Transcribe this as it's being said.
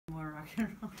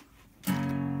and roll.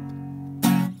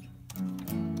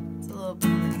 It's a little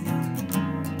busy.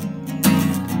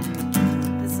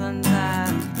 This one's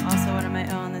also one of my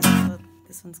own.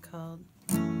 This one's called,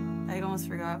 I almost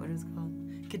forgot what it was called.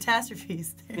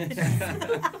 Catastrophies. There it is.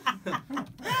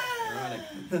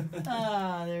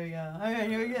 Ah, there we go. All right,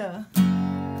 here we go.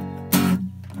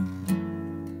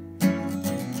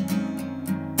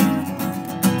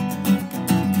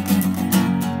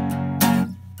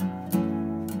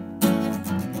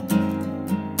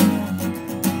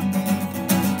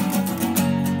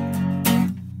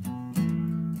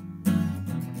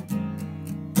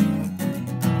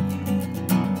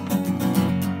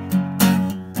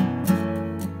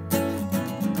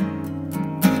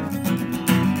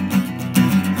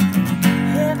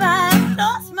 If I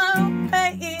lost my way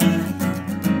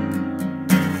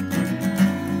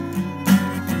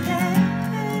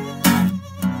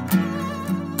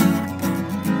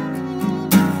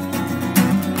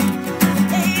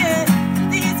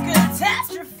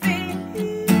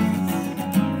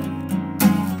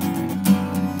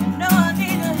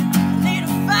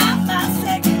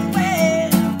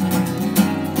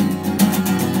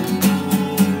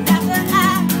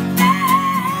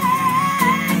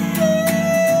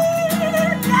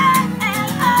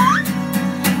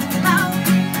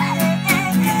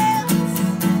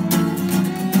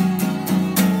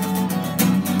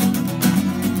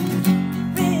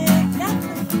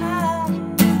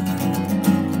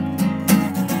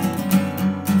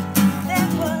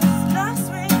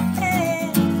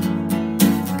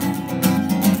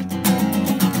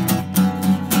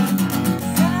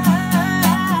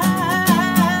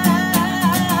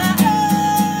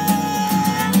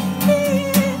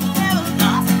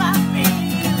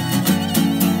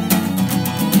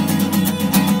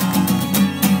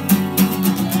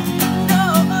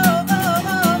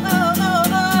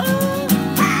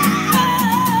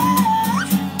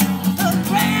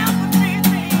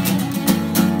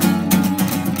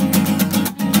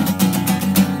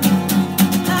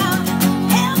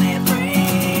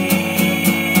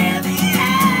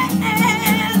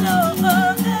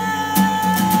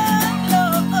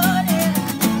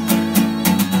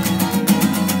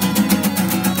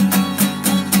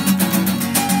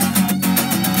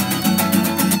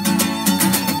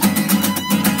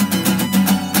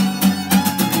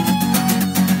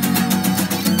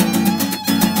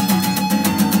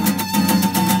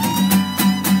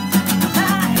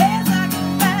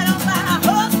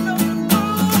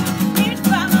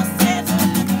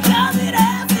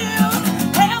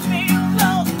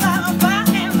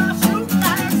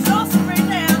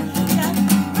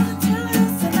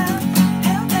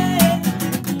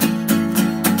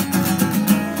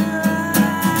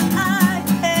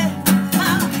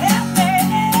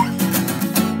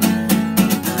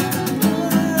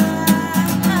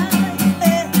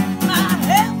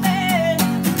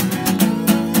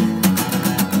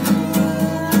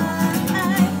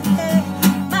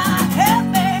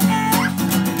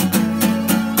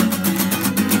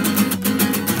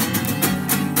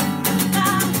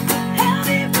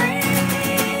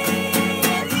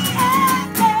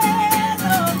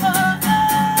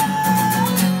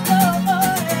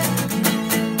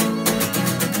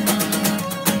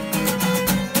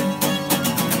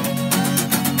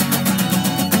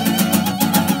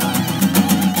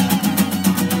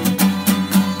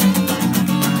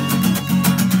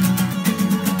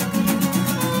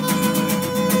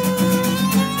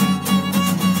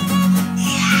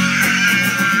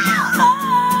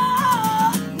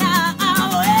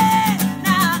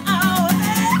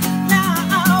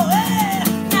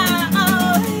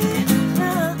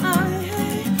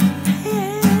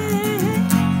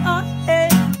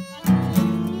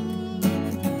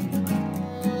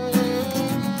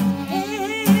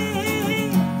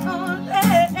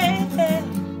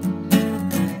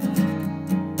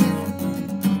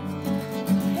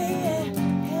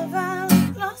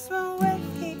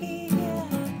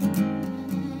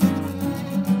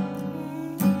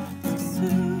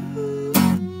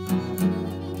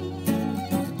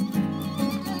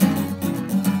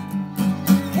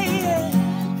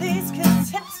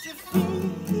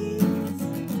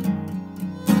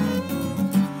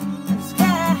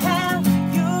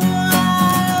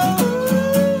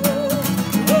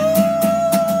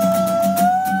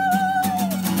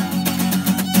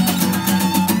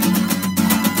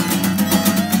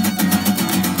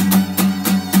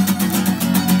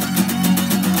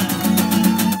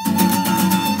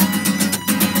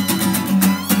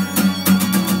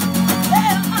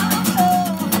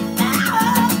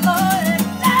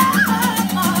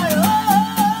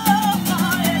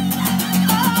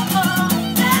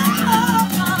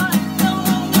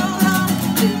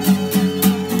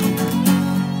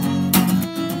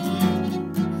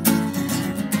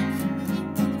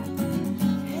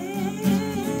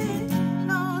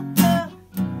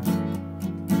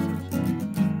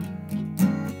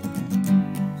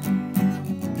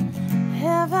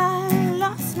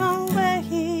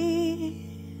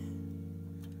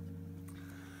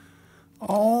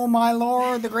my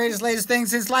Lord, the greatest, latest thing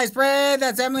since sliced bread.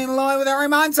 That's Emily and Molloy with Ari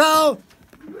Mansell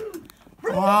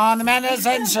on the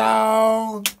Mansel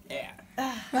Show.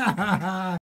 Yeah.